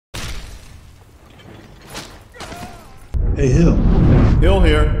Hey, Hill. Hill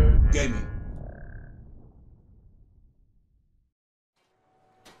here. Gaming.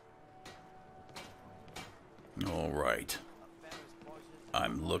 All right.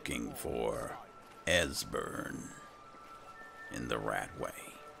 I'm looking for Esbern in the Ratway.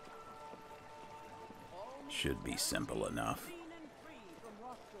 Should be simple enough.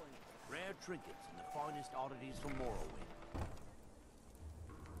 Rare trinkets and the finest oddities from Morrowind.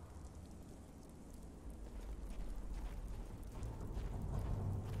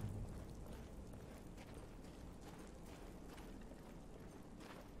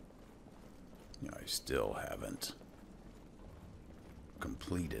 I still haven't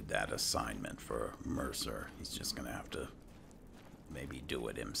completed that assignment for Mercer. He's just gonna have to maybe do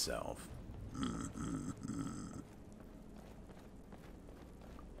it himself.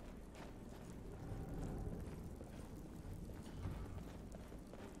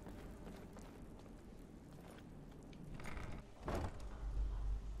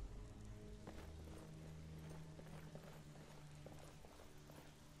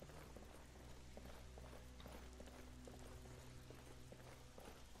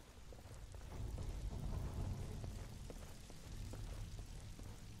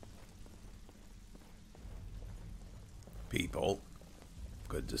 People,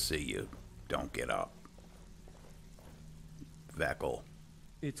 good to see you. Don't get up. Vekel.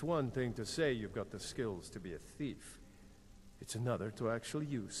 It's one thing to say you've got the skills to be a thief. It's another to actually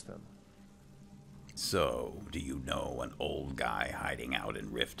use them. So, do you know an old guy hiding out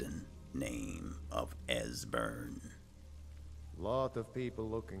in Riften? Name of Esbern. Lot of people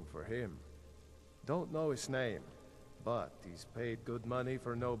looking for him. Don't know his name, but he's paid good money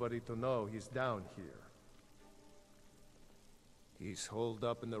for nobody to know he's down here. He's holed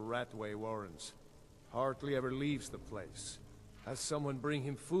up in the Ratway Warrens. Hardly ever leaves the place. Has someone bring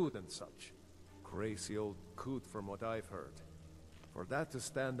him food and such. Crazy old coot from what I've heard. For that to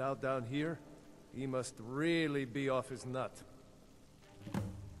stand out down here, he must really be off his nut.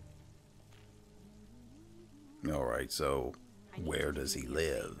 Alright, so where does he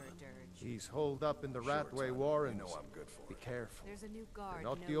live? He's holed up in the Ratway Warrens. You know I'm good for Be it. careful. There's a new guard. You're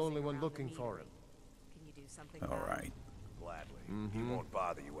not the only one looking for him. Can you do something about it? Alright. Gladly. He won't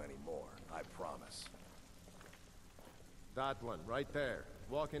bother you anymore, I promise. That one, right there,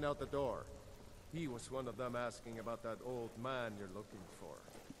 walking out the door. He was one of them asking about that old man you're looking for.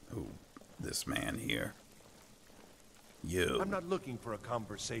 Who? This man here? You. I'm not looking for a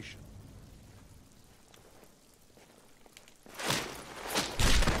conversation.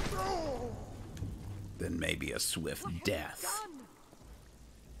 Then maybe a swift death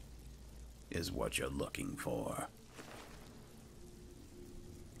is what you're looking for.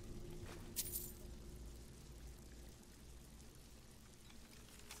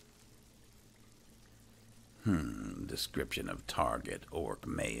 Description of target, orc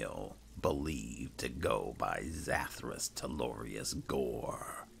male, believed to go by Zathras Talorius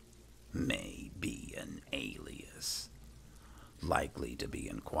Ghorr. May be an alias. Likely to be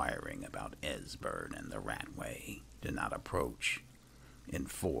inquiring about Esbern and the Ratway. Do not approach.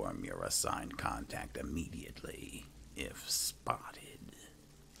 Inform your assigned contact immediately, if spotted.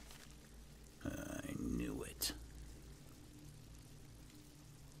 I knew it.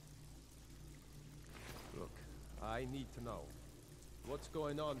 Look, I need to know. What's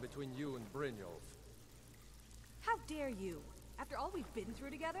going on between you and Brynjolf? How dare you? After all we've been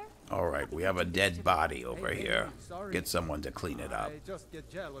through together? Alright, we have a dead body over Hey, here. sorry. Get someone to clean it up. I just get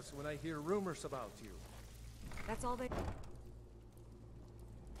jealous when I hear rumors about you. That's all they...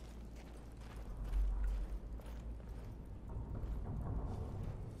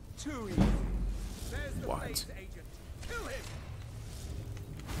 Too easy. There's the What? Blades agent. Kill him!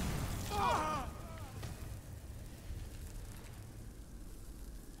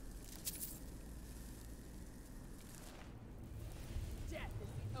 Death is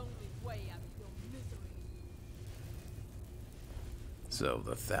the only way out of your misery. So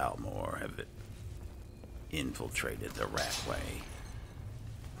the Thalmor have infiltrated the Ratway.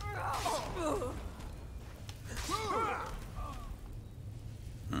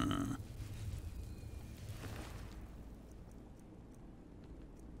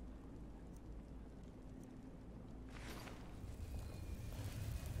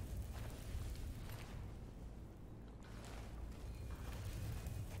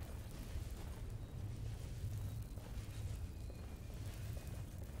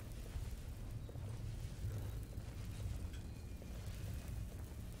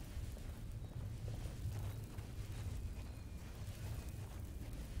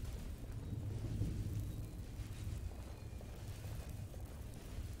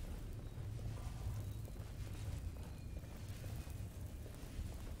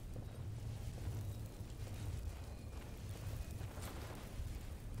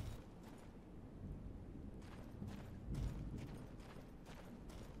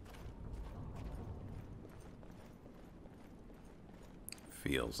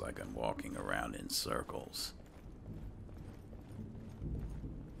 Feels like I'm walking around in circles.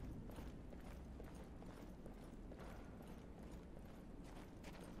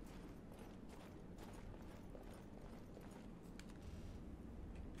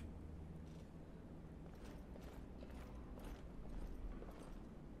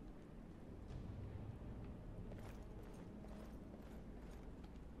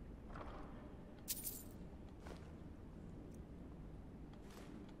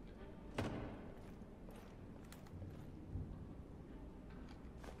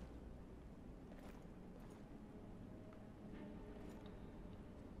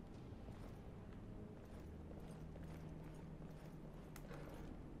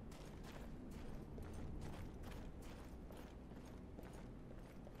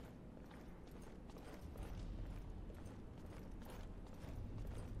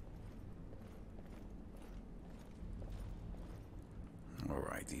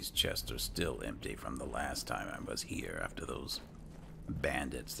 Alright, these chests are still empty from the last time I was here after those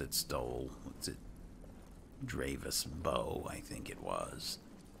bandits that stole, what's it, Dravis bow, I think it was.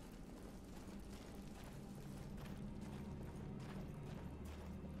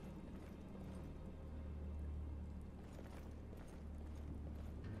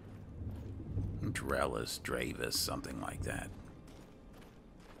 Drellis, Dravis, something like that.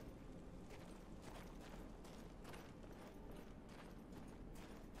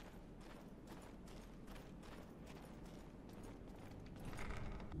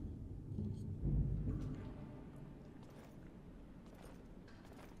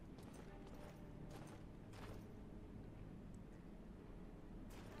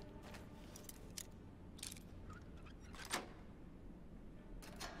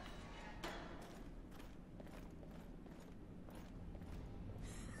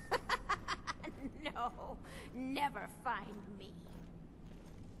 No, never find me.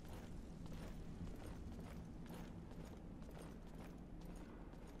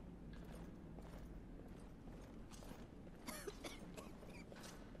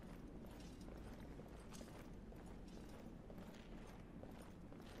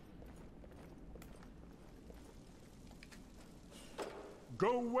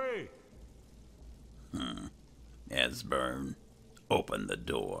 Go away! Esbern, open the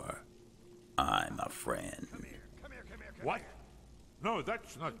door. I'm a friend. What? No,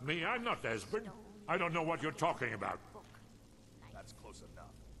 that's not me. I'm not Esbern. I don't know what you're talking about. That's close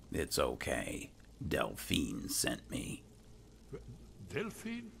enough. It's okay. Delphine sent me.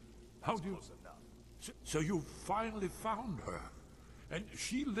 Delphine? How do you... Close enough. So you finally found her. And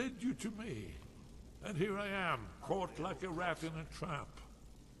she led you to me. And here I am, caught like a rat in a trap.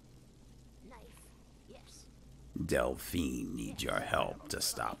 Knife, yes. Delphine needs your help to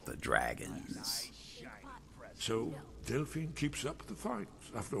stop the dragons. So Delphine keeps up the fight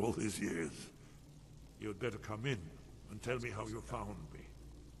after all these years. You'd better come in and tell me how you found me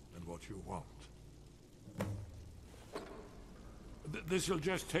and what you want. This'll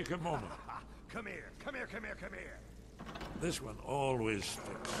just take a moment. Come here, come here, come here, come here. This one always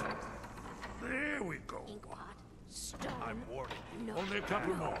sticks. There we go. Inkpot, stone. I'm warning you. No. Only a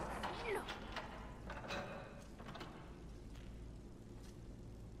couple more. No.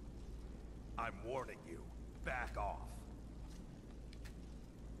 I'm warning you. Back off.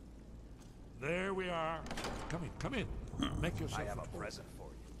 There we are. Come in. Make yourself I have at a home. present for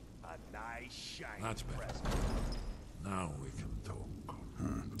you. A nice, shiny That's better. present. Now we can talk.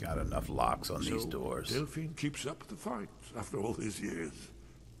 Got enough locks on these doors. Delphine keeps up the fight after all these years.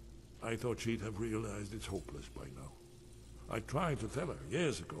 I thought she'd have realized it's hopeless by now. I tried to tell her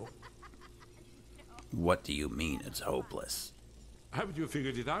years ago. What do you mean it's hopeless? Haven't you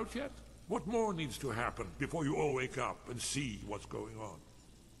figured it out yet? What more needs to happen before you all wake up and see what's going on?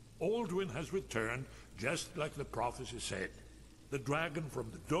 Alduin has returned just like the prophecy said. The dragon from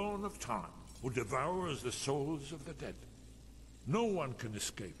the dawn of time who devours the souls of the dead. No one can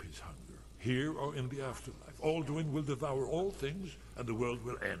escape his hunger, here or in the afterlife. Alduin will devour all things, and the world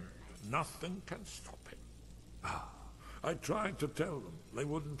will end. Nothing can stop him. I tried to tell them. They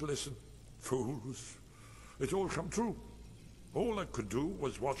wouldn't listen. Fools. It's all come true. All I could do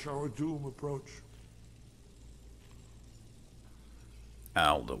was watch our doom approach.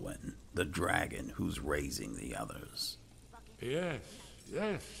 Alduin, the dragon who's raising the others. Yes,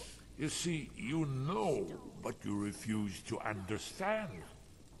 yes. You see, you know, but you refuse to understand.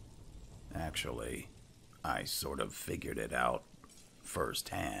 Actually, I sort of figured it out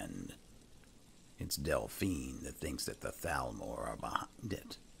firsthand. It's Delphine that thinks that the Thalmor are behind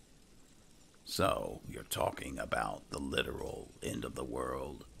it. So, you're talking about the literal end of the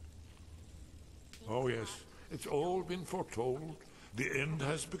world? Oh, yes. It's all been foretold. The end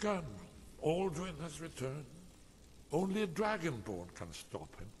has begun. Alduin has returned. Only a dragonborn can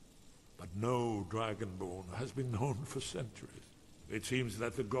stop him. But no dragonborn has been known for centuries. It seems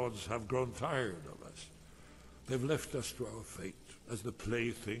that the gods have grown tired of us. They've left us to our fate as the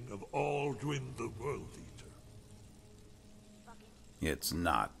plaything of Alduin the World Eater. It's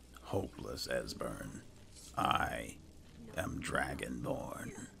not hopeless, Esbern. I am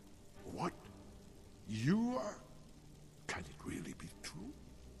dragonborn. What? You are? Can it really be true?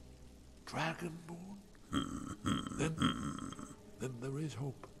 Dragonborn? Then there is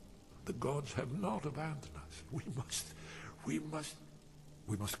hope. The gods have not abandoned us. We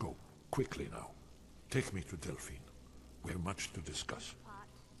must go. Quickly now. Take me to Delphine. We have much to discuss.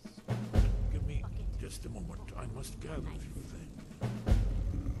 Give me just a moment. I must gather a few things.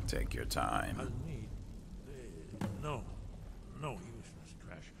 Take your time. I'll need... no useless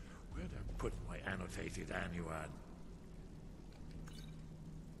trash. Where'd I put my annotated annuad?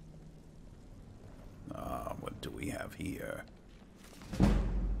 What do we have here?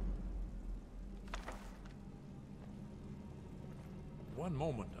 One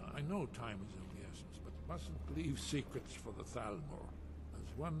moment. I know time is of the essence, but mustn't leave secrets for the Thalmor.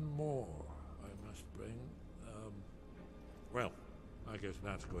 There's one more I must bring. Well, I guess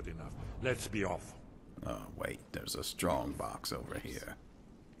that's good enough. Let's be off. Oh, wait. There's a strong box over here.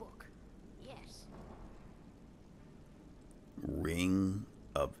 Book. Yes. Ring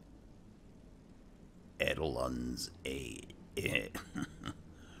of Edelun's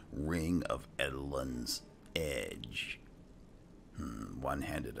Ring of Edelun's Edge.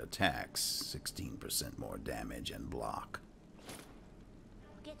 One-handed attacks, 16% more damage and block.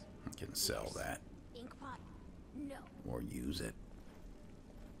 Get. I can sell that Inkpot. No. or use it.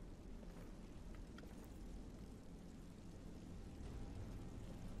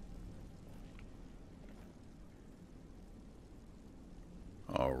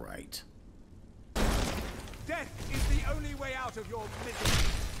 All right. Death is the only way out of your misery.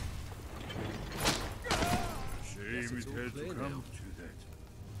 Shame it had to come to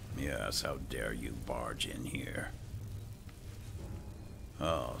that. Yes, how dare you barge in here?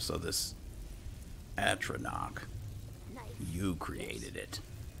 Oh, so this Atronach, Knife. you created it.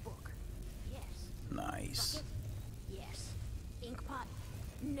 Book. Yes. Nice. Bucket. Yes. Inkpot.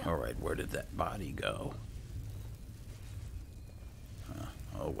 No. All right, where did that body go?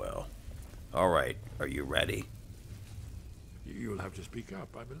 Oh well. All right, are you ready? You'll have to speak up.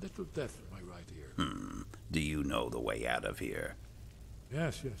 I'm a little deaf in my right ear. Do you know the way out of here?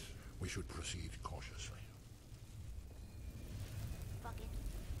 Yes. We should proceed cautiously. Bucket.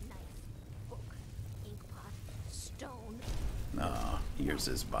 Knife. Book. Inkpot. Stone. Ah, here's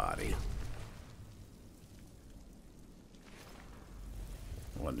his body.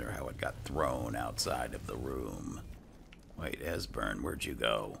 Wonder how it got thrown outside of the room. Wait, Esbern, where'd you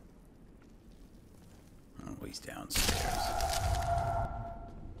go? Oh, he's downstairs.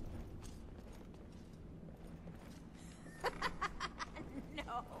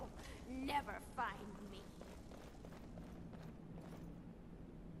 No. Never find me.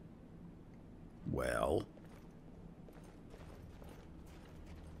 Well,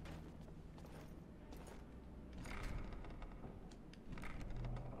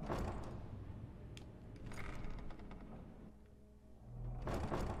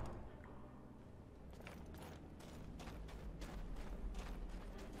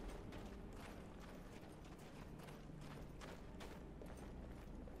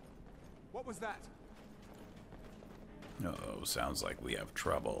 What was that? uh-oh, sounds like we have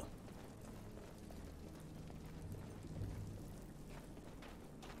trouble.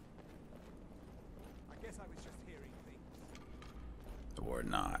 I guess I was just hearing things. Or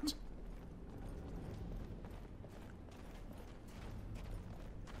not.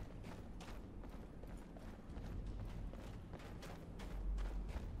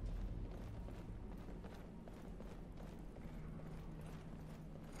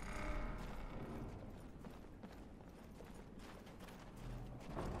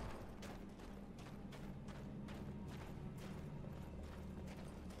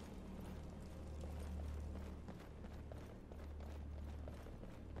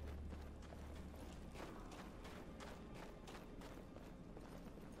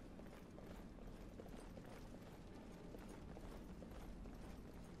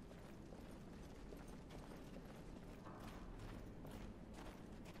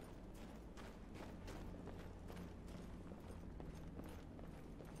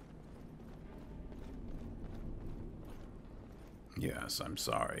 Yes, I'm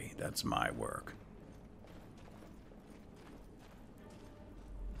sorry. That's my work.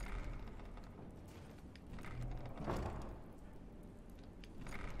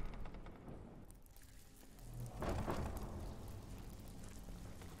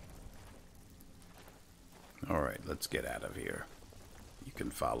 let's get out of here. You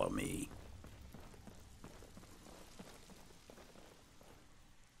can follow me.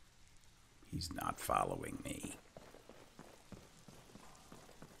 He's not following me.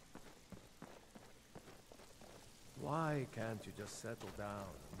 Why can't you just settle down?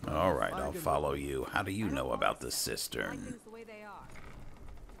 All right, I'll follow you. How do you know about the cistern? Things the way they are.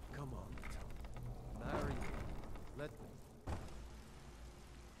 Come on, marry me. Let me.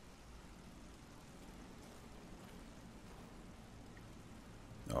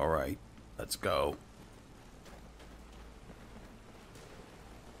 All right, let's go.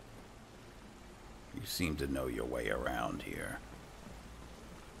 You seem to know your way around here.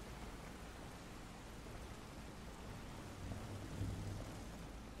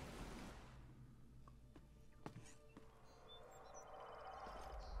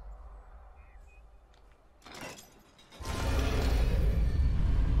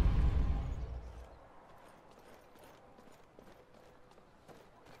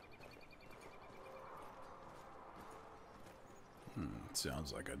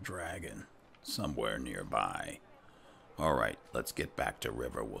 Sounds like a dragon somewhere nearby. All right, let's get back to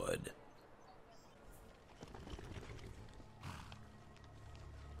Riverwood.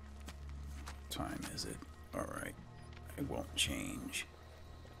 Time is it? All right, it won't change.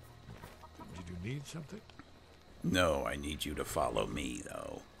 Did you need something? No, I need you to follow me,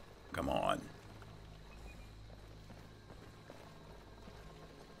 though. Come on.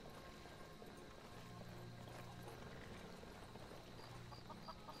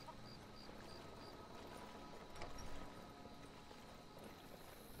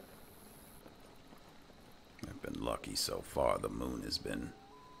 Lucky so far. The moon has been...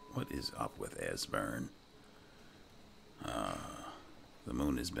 What is up with Esbern? The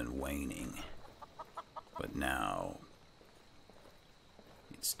moon has been waning. But now...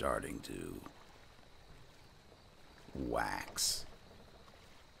 it's starting to... wax.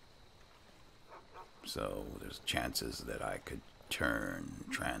 So there's chances that I could turn,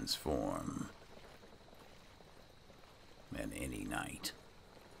 transform... at any night.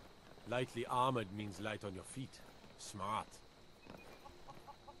 Lightly armored means light on your feet. Smart.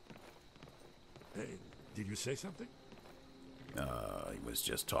 Hey, did you say something? I was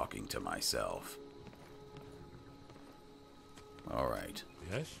just talking to myself. All right.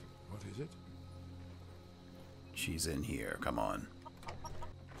 Yes? What is it? She's in here. Come on.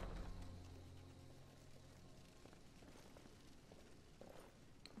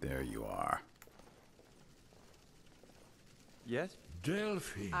 There you are. Yes?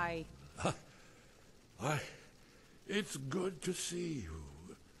 Delphine. Why, it's good to see you.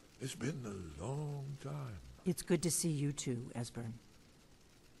 It's been a long time. It's good to see you too, Esbern.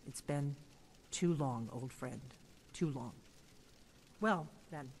 It's been too long, old friend. Too long. Well,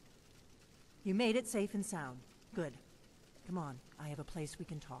 then. You made it safe and sound. Good. Come on, I have a place we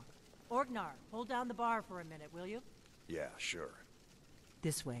can talk. Orgnar, hold down the bar for a minute, will you? Yeah, sure.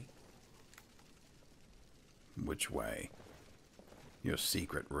 This way. Which way? Your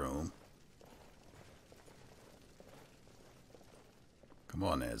secret room. Come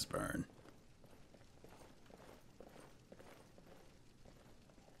on, Esbern.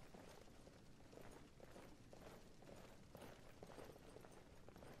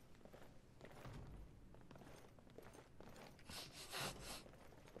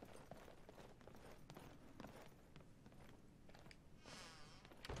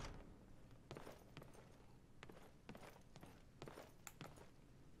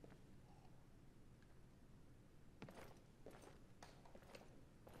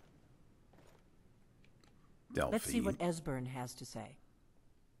 Delphine. Let's see what Esbern has to say.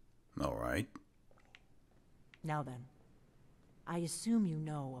 All right. Now then, I assume you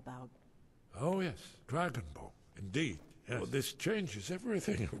know about... Oh, yes. Dragonbone. Indeed. Yes. Well, this changes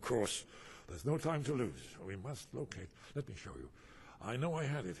everything, of course. There's no time to lose. We must locate. Let me show you. I know I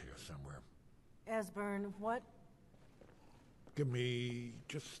had it here somewhere. Esbern, what? Give me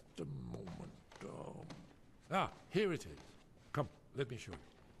just a moment. Here it is. Come, let me show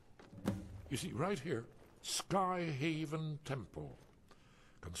you. You see, right here, Skyhaven Temple.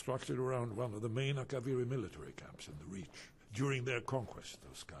 Constructed around one of the main Akaviri military camps in the Reach during their conquest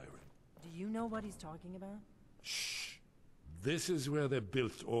of Skyrim. Do you know what he's talking about? Shh! This is where they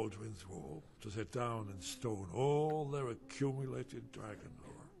built Aldwin's Wall, to set down in stone all their accumulated dragon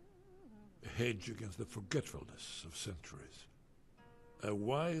lore. A hedge against the forgetfulness of centuries. A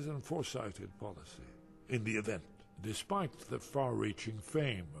wise and foresighted policy. In the event, despite the far-reaching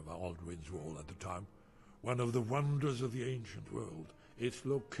fame of Aldwin's Wall at the time, one of the wonders of the ancient world, its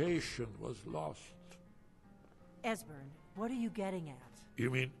location was lost. Esbern, what are you getting at? You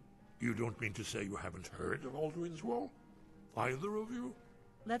mean, You don't mean to say you haven't heard of Alduin's Wall? Either of you?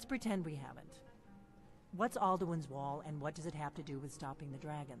 Let's pretend we haven't. What's Alduin's Wall, and what does it have to do with stopping the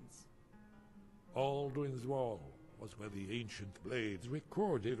dragons? Alduin's Wall was where the ancient blades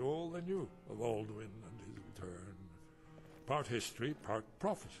recorded all they knew of Alduin and his return. Part history, part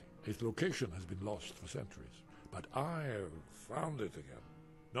prophecy. Its location has been lost for centuries, but I've found it again.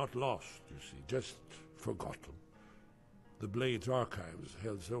 Not lost, you see, just forgotten. The Blades archives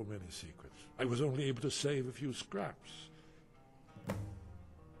held so many secrets. I was only able to save a few scraps.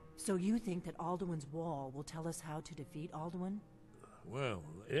 So you think that Alduin's Wall will tell us how to defeat Alduin? Well,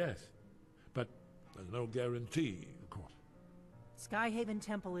 yes, but there's no guarantee, of course. Skyhaven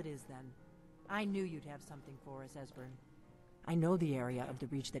Temple it is, then. I knew you'd have something for us, Esbern. I know the area of the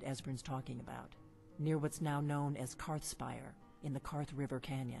Reach that Esbern's talking about, near what's now known as Karthspire, in the Karth River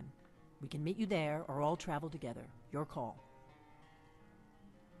Canyon. We can meet you there, or all travel together. Your call.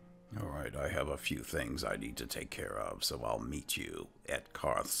 All right, I have a few things I need to take care of, so I'll meet you at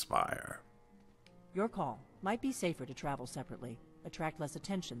Karthspire. Your call. Might be safer to travel separately. Attract less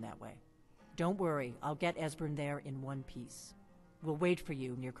attention that way. Don't worry, I'll get Esbern there in one piece. We'll wait for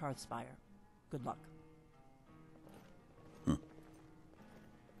you near Karthspire. Good luck.